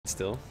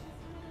still.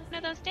 One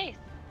of those days.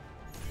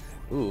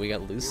 Ooh, we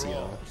got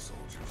Lucio.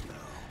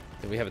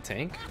 Do we have a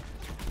tank?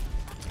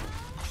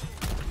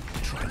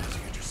 Try not to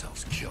get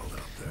yourselves killed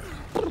out there.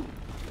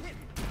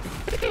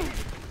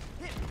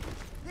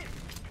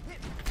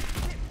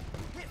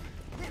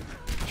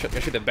 I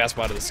shoot that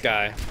basketball out of the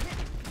sky.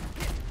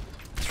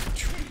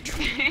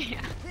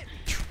 Yeah.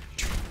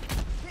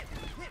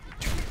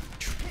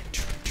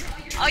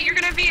 Oh, you're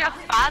gonna be a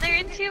father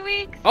in 2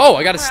 weeks? Oh,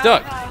 I got it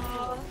stuck.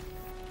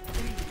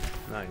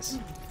 Nice.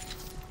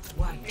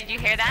 Did you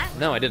hear that?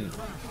 No, I didn't.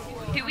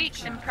 2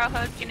 weeks and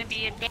Proho's gonna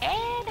be a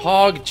dad.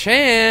 Hog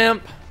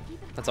champ.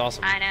 That's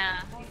awesome. I know.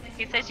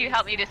 He says you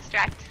helped me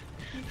distract.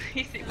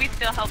 We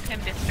still helped him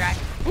distract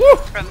Woo!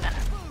 from that.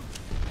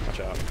 Watch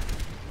out.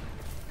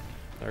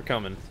 They're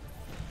coming.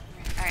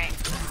 Alright.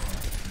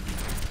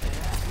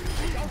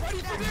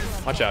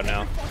 Watch out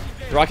now.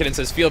 Rocketin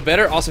says, feel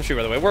better? Awesome shoot,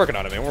 by the way. Working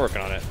on it, man. We're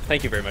working on it.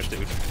 Thank you very much,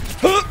 dude.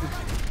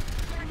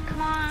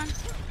 Come on.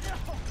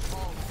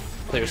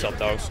 Play yourself,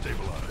 dog.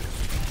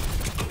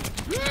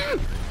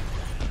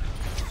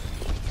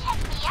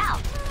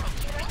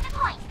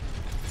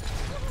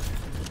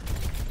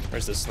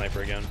 Where's this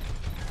sniper again?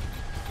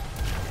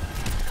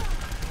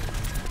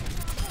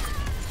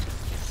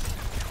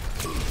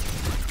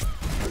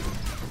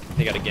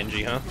 They got a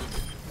Genji, huh?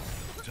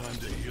 Time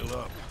to heal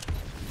up.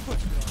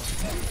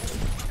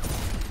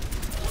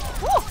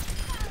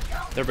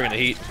 They're bringing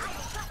the heat.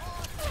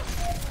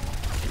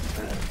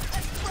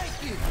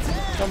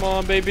 Come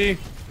on, baby.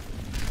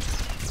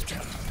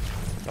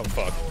 Oh,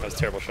 fuck. That was a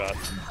terrible shot.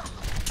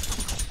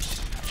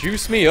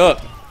 Juice me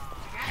up.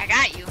 I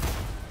got you.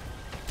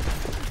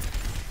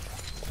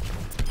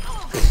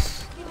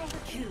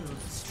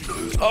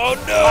 Oh,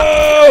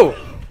 no!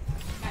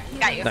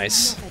 Got you.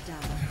 Nice.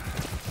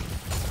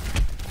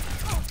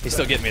 He's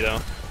still getting me,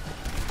 though.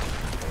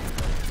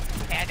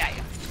 Okay, I got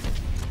you.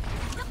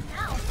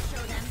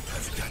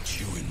 I've got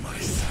you in my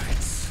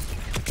sights.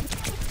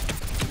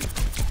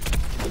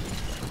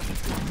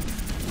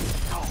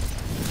 I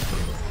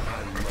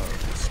love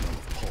the smell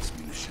of pulse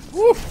munitions.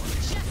 Woo!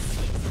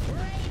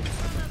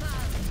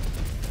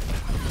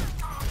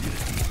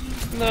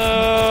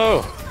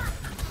 No!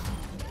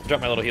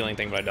 Dropped my little healing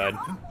thing, but I died.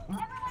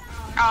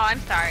 Oh, I'm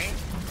sorry.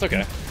 It's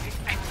okay.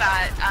 I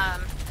thought,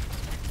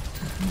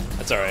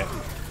 That's alright.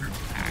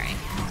 alright.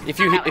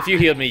 If you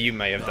healed me, you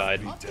may have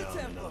died. Down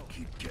and I'll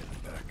keep getting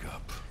back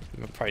up.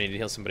 I probably need to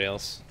heal somebody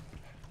else.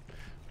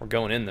 We're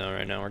going in though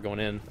right now. We're going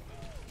in.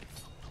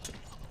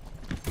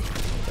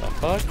 The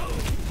fuck?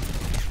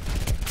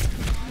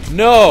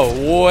 No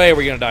way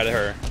we're gonna die to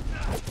her.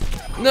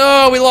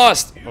 No, we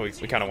lost. Oh, we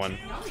kind of won.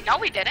 No,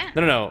 we didn't.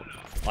 No.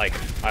 Like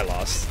I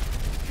lost.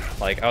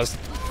 Like I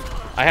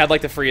had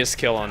like the freest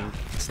kill on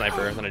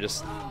sniper, and then I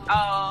just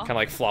Oh. kind of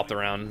like flopped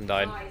around and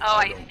died. Oh,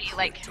 I see.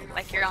 Like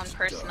your own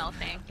personal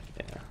thing.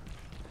 Yeah.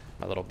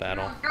 My little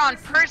battle. Your own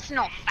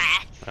personal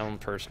facts. My own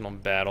personal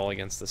battle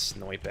against the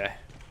sniper.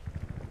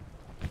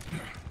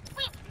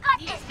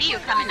 I see you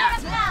coming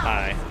up.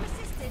 Hi.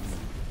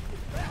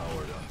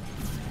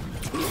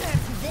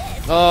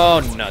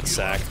 Oh,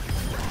 nutsack.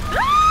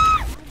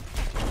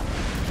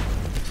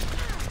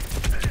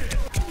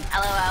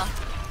 LOL.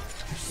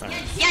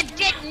 Alright. You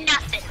did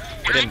nothing.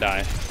 I didn't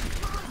die.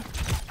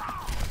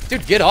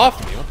 Dude, get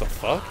off me. What the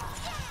fuck?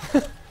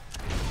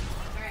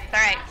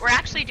 Alright, we're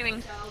actually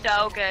doing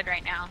so good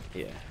right now.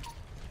 Yeah.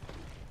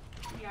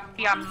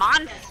 We are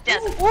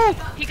monsters. Woo!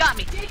 He got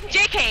me.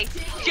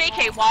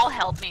 JK wall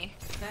held me.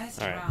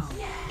 Alright.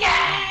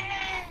 Yeah!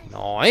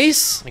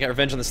 Nice! I got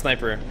revenge on the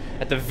sniper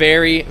at the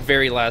very,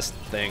 very last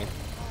thing.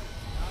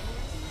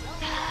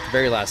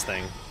 Very last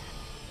thing.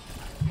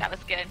 That was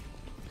good.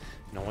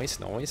 Nice,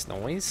 nice,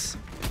 nice.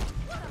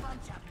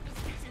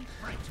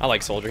 I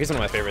like Soldier. He's one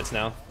of my favorites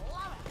now.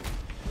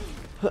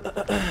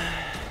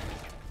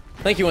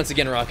 Thank you once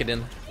again,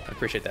 Rocketin. I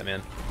appreciate that,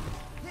 man.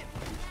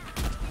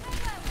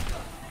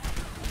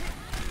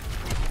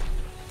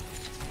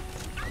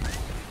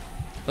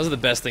 Those are the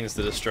best things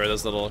to destroy,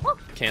 those little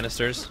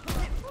canisters.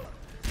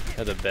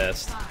 They're the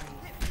best.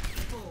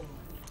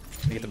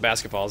 You get the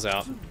basketballs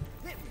out.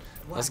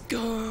 Let's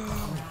go!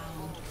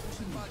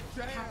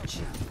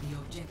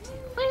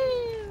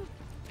 Woo!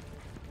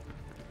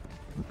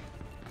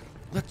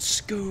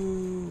 Let's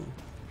go!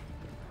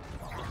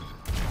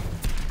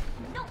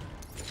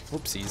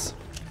 Whoopsies.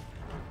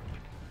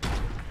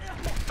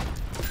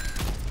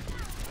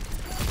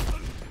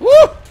 Woo!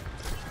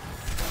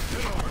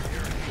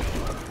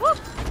 Woo!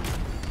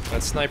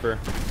 That sniper.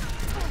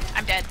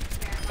 I'm dead.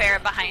 Fair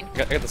behind.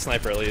 I got the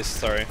sniper at least,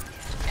 sorry.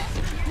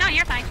 No,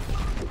 you're fine.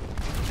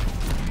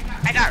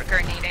 I got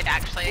grenaded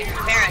actually.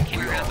 Vera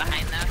came around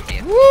behind though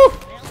too. Woo!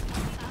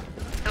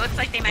 So it looks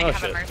like they might Oh,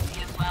 have shit. a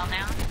mercy as well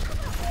now.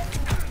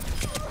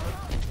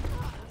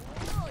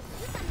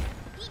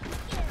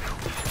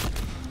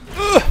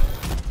 Ugh!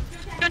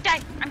 Don't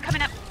die! I'm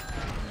coming up.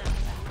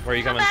 Where are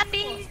you coming?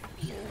 Happy.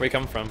 Where are you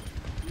coming from?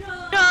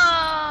 No!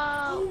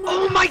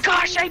 Oh my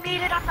gosh! I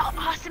made it! I'm the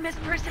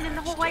awesomest person in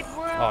the whole wide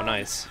world. Oh,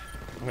 nice.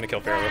 I'm gonna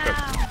kill Farrah real quick.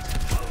 Wow.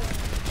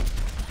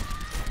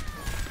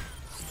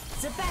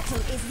 The battle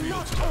is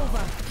not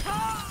over.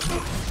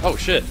 Oh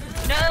shit.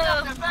 No.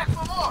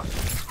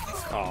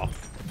 Aw.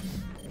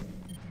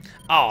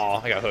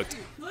 Aw, I got hooked.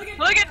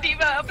 Look at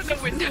Diva up in the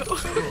window.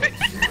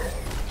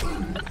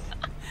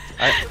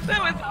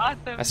 That was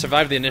awesome. I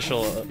survived the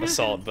initial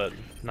assault, but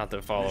not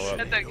the follow-up.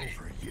 That's okay.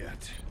 Over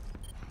yet.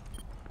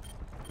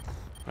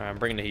 Alright, I'm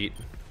bringing the heat.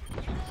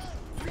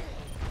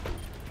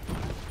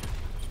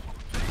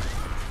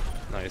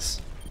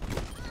 Nice.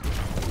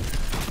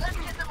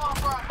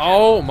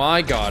 Oh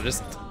my god,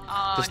 just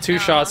two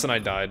shots and I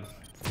died.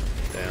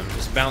 Damn,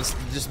 just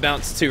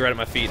bounced two right at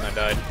my feet and I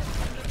died.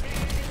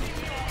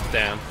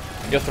 Damn.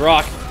 Yo,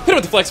 Throck, hit him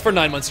with the flex for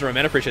 9 months in a row,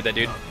 man. I appreciate that,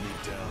 dude.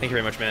 Thank you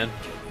very much, man.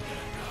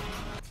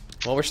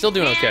 Well, we're still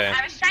doing okay.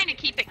 I was trying to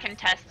keep it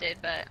contested,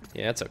 but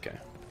Yeah, it's okay.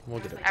 We'll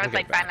get it. I was we'll get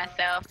like it by back.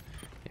 myself.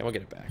 Yeah, we'll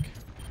get it back.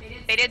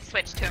 They did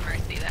switch to a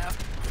Mercy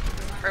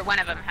though. Or one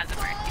of them has a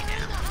Mercy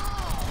now.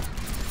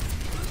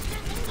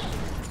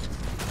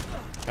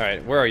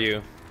 Alright, where are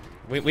you?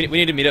 We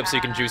need to meet up so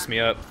you can juice me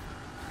up.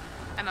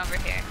 I'm over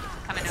here.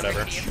 Coming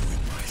Whatever. over to you.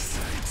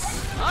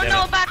 Oh Damn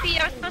no, it. Bappy,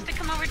 I was supposed to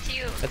come over to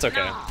you. That's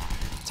okay. No.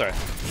 It's alright.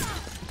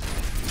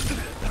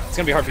 It's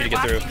gonna be hard for you to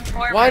get through.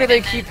 Forward Why do they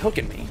and then- keep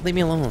hooking me? Leave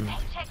me alone.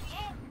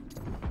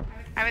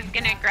 I was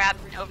gonna grab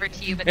over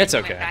to you, but It's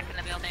then you okay. went back in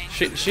the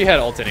building. She had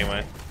ult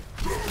anyway.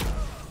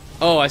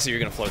 Oh, I see. You're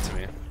gonna float to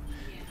me.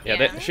 Yeah,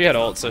 Yeah. she had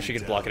ult, so she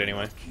could block it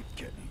anyway. Keep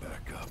getting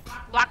back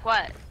up. Block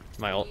what?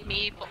 My ult.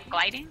 Me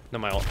gliding? No,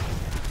 my ult.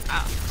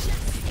 Oh.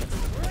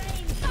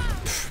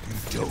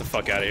 Get the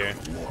fuck out of here.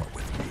 War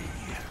with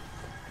me.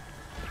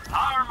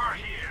 Armor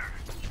here.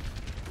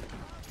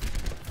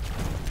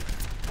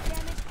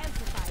 Damage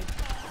amplified.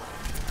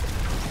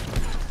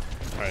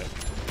 Alright.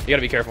 You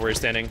gotta be careful where you're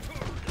standing.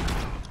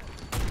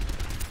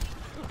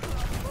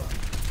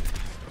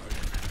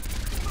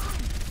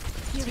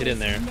 Get in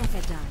there.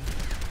 Never die.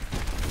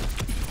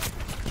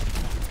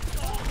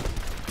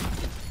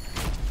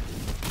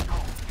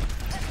 Oh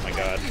my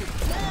god.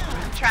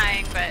 I'm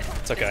trying, but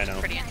It's okay, I know.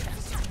 pretty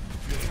intense.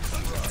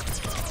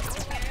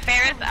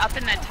 Farrah's up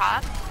in the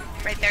top,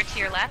 right there to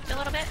your left a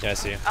little bit. Yeah, I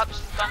see. Oh, she's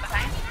going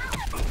behind.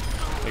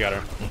 I got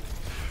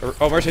her.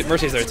 Oh,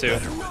 Mercy's there too.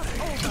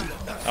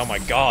 Oh my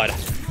god.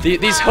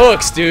 These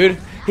hooks, dude.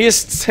 He is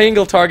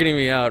single targeting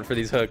me out for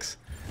these hooks.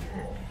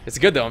 It's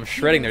good though. I'm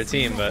shredding their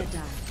team, but Never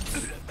die.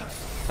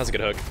 that's a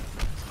good hook.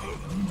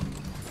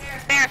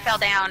 Farrah fell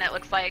down, it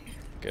looks like.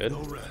 Good.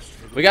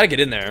 We gotta get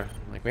in there.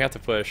 Like, we have to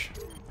push.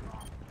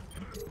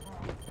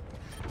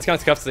 It's kind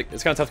of tough.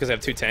 It's kind of tough because I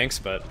have two tanks,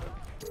 but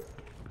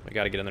we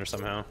gotta get in there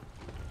somehow.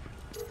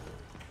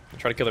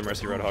 Try to kill the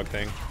Mercy Roadhog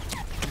thing.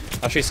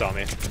 Oh, she saw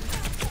me.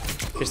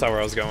 She saw where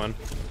I was going.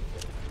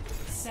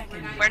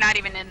 We're not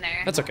even in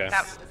there. That's okay.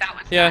 That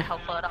one's Yeah. not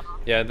helpful at all.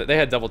 Yeah, they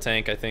had double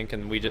tank, I think,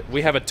 and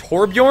we have a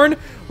Torbjorn.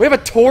 We have a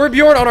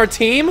Torbjorn on our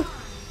team.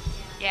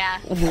 Yeah.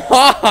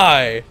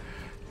 Why?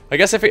 I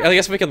guess if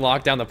we can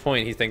lock down the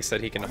point, he thinks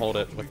that he can hold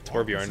it with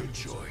Torbjorn.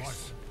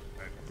 Choice.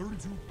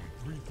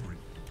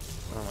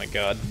 Oh my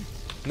god.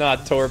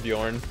 Not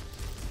Torbjorn.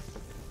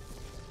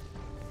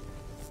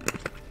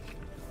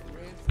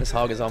 This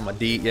hog is on my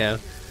D, yeah.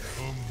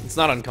 It's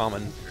not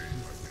uncommon.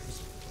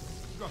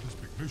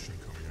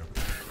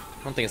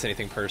 I don't think it's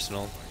anything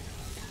personal.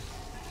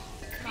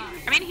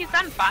 I mean, he's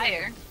on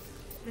fire.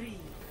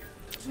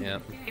 Yeah.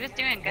 He was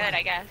doing good,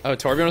 I guess. Oh,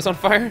 Torbjorn was on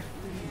fire?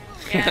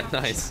 Yeah.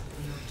 Nice.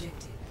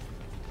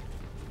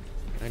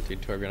 Alright,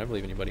 dude, Torbjorn, I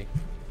believe in you, buddy.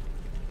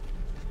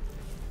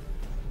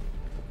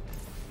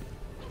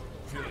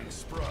 Feeling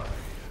spry.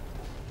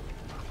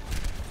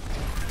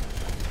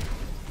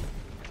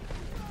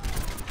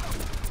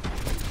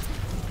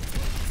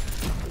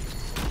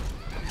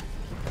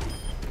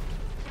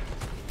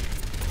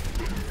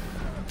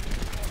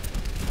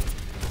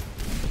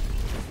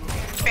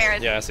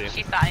 Farrah's, Yeah, I see.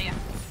 She saw you.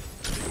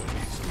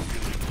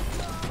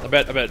 I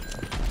bet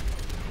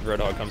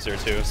Roadhog comes here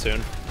too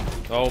soon.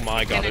 Oh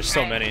my god, there's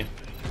so many.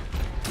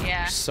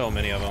 Yeah. So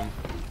many of them.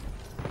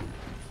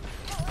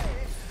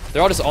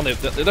 They're all just on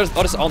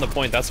the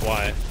point, that's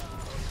why.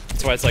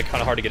 That's why it's like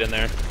kinda hard to get in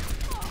there.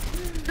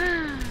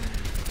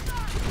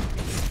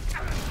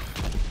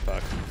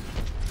 Fuck.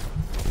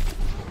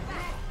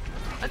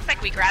 Looks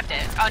like we grabbed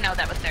it. Oh no,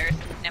 that was theirs.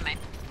 Never mind.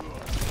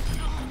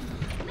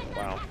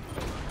 Wow.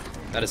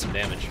 That is some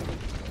damage.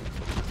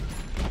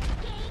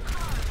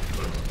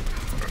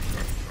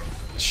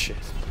 Shit.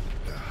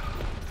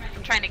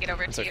 I'm trying to get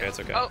over It's to okay, you. it's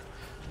okay. Oh,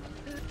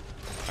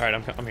 Alright,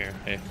 I'm here.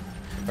 Hey.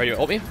 Are you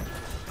ult me?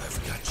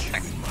 I've got you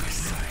in my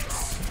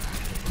sights.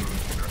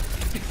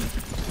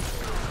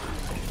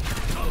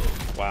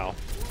 Wow.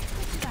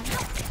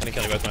 I didn't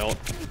kill you with my ult.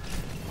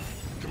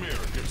 Come here,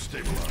 get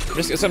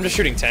stabilized. So I'm just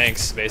shooting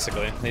tanks,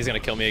 basically. He's gonna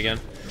kill me again.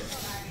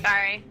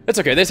 sorry. It's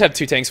okay, they just have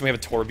two tanks and we have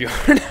a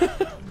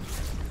Torbjorn.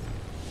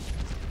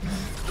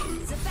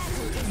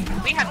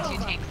 We have two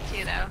tanks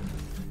too, though.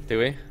 Do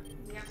we?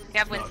 We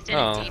have Winston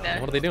Oh, and Diva.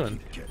 what are they doing?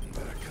 Getting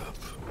back up.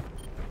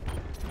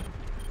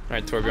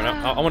 Alright, Torbjorn,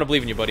 I want to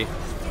believe in you, buddy.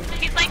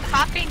 He's like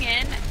hopping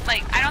in.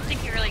 Like, I don't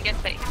think he really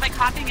gets it. He's like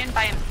hopping in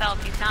by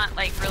himself. He's not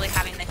like really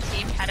having the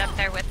team head up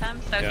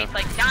them, so Yeah. he's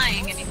like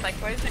dying, and he's like,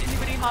 why isn't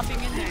anybody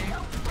hopping in there?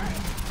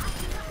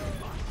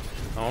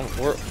 Oh,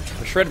 we're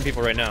shredding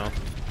people right now.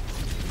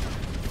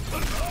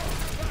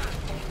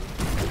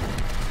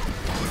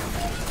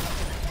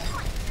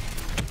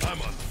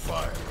 I'm on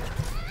fire.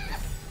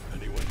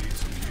 Anyone need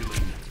some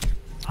healing?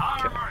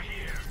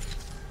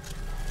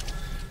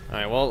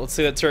 Alright, well, let's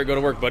see that turret go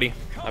to work, buddy.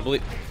 I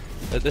believe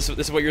that this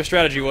is what your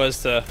strategy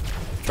was, to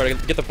try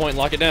to get the point and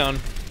lock it down.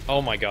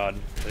 Oh my god,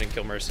 I didn't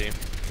kill Mercy.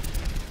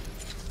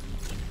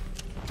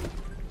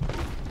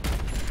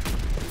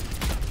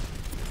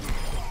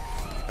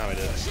 Oh, I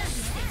did.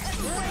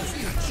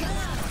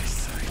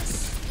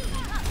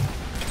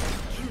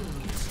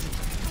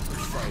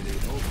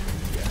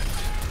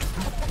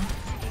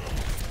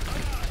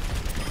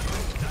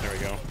 There we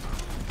go.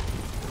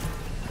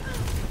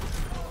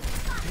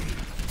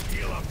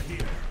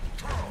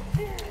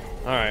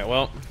 Alright,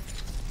 well.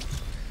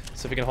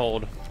 See if we can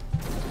hold.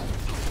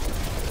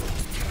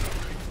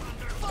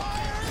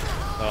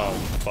 Oh,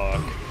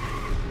 fuck.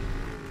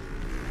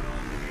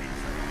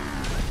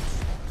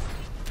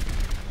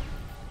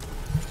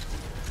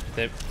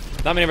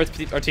 Not many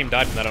of our team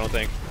died from that, I don't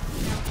think.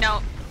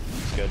 No.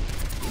 It's good.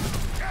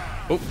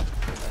 Oop,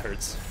 that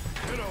hurts.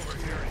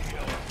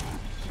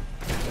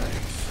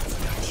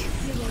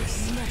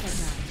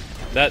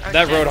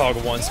 That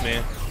Roadhog wants me.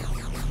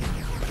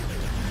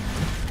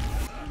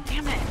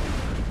 Damn it.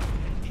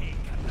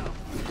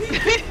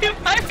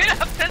 I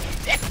went up the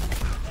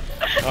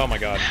stairs. Oh my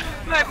god.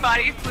 My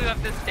body flew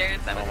up the stairs.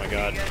 That was Oh my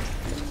god.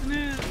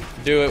 pretty good.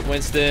 Do it,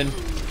 Winston.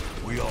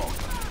 We all.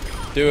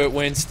 Do it,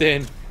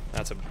 Winston.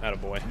 That's a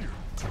attaboy.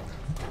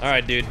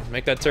 Alright, dude.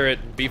 Make that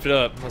turret. Beef it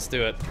up. Let's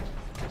do it.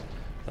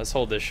 Let's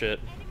hold this shit.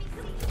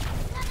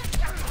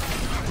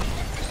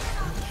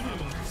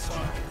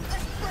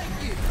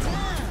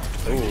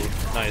 Ooh,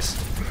 nice.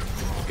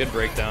 Good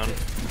breakdown.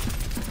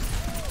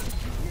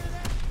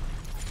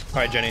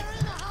 Alright, Jenny.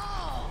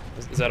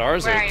 Is that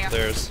ours Where or are you?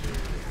 theirs?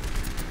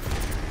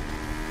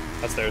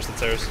 That's theirs, that's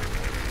theirs.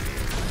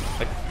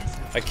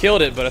 I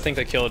killed it, but I think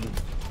they killed...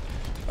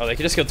 Oh, they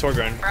just killed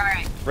Torgren.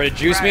 Alright. Ready to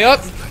juice me Right.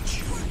 up?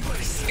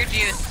 You're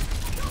juiced.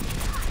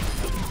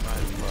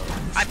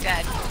 I'm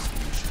dead.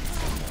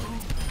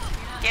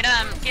 Get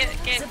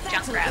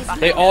Junkrat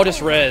behind They him. all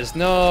just rezzed.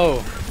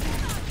 No!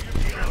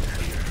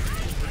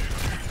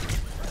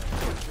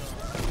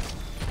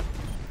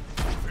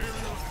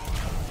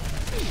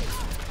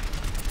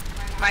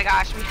 Oh my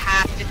gosh, we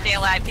have to stay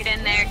alive. Get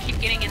in there. Keep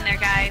getting in there,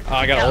 guys. Oh,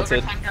 I got Get ulted.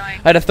 overtime going.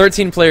 I had a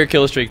 13-player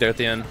kill streak there at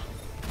the end.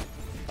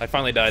 I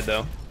finally died,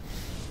 though.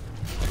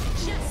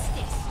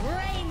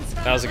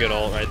 That was a good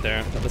ult right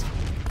there.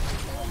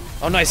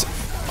 Oh, nice.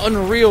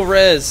 Unreal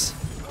res.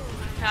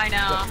 I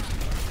know.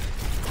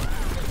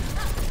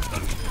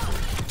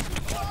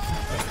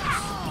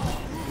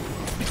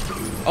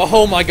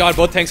 Oh my god,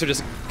 both tanks are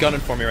just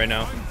gunning for me right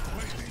now.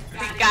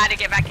 We gotta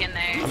get back in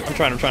there. I'm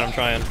trying.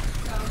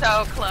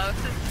 So close.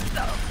 It's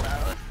so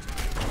close.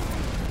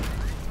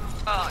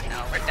 Oh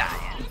no, we're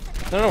dying.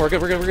 No, we're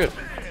good.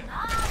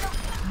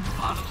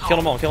 Kill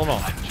them all.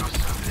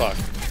 Fuck.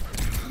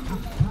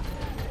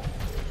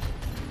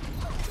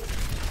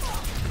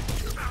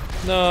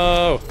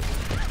 No.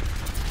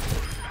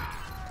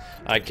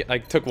 I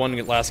took one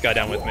last guy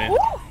down with me.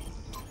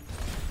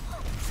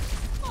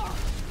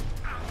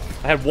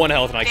 I had 1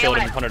 health and I killed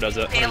him. Hunter does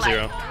it. Stay Hunter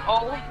alive. 0.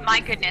 Oh my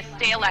goodness,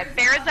 stay alive.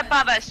 Bear is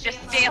above us. Just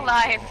stay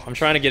alive. I'm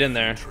trying to get in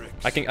there.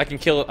 I can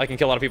kill a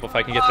lot of people if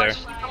I can get Oh, there.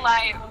 she's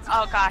alive.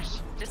 Oh gosh,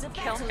 just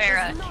kill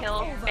Farah.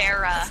 Kill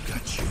Farah.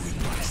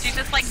 She's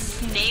just like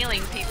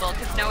nailing people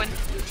because no one's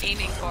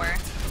aiming for her.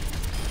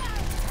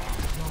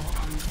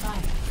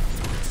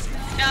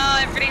 No,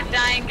 everybody's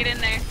dying. Get in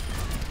there.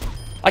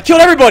 I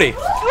killed everybody!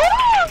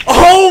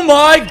 Oh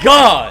my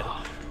god!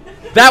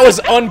 That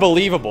was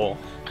unbelievable.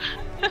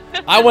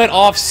 I went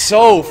off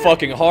so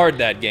fucking hard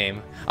that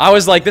game. I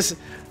was like, this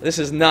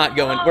is not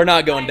going, we're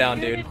not going down,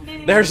 dude.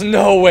 There's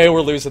no way we're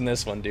losing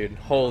this one, dude.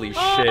 Holy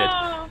shit.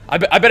 I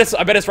bet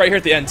it's right here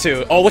at the end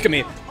too. Oh, look at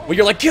me. Well,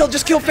 you're like,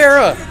 just kill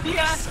Farah.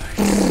 Yeah.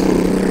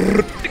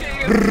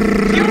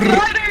 You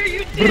got her.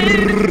 You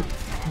did.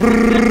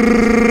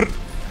 Boom!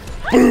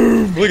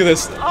 Look at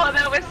this. Oh,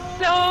 that was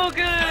so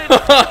good.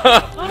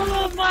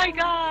 Oh my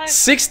god.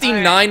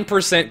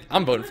 69%.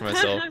 I'm voting for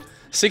myself.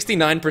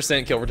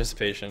 69% kill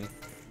participation.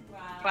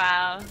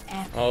 Wow.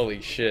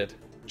 Holy shit.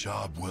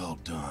 Job well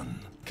done.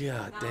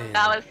 God damn.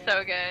 That was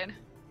so good.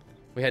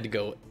 We had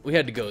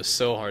to go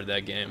so hard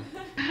that game.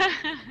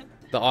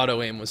 The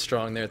auto aim was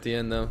strong there at the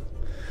end though.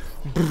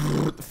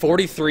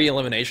 43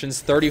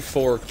 eliminations,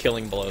 34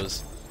 killing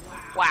blows.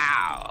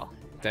 Wow.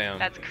 Damn.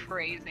 That's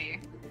crazy.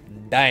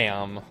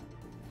 Damn.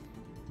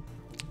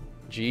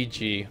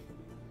 GG.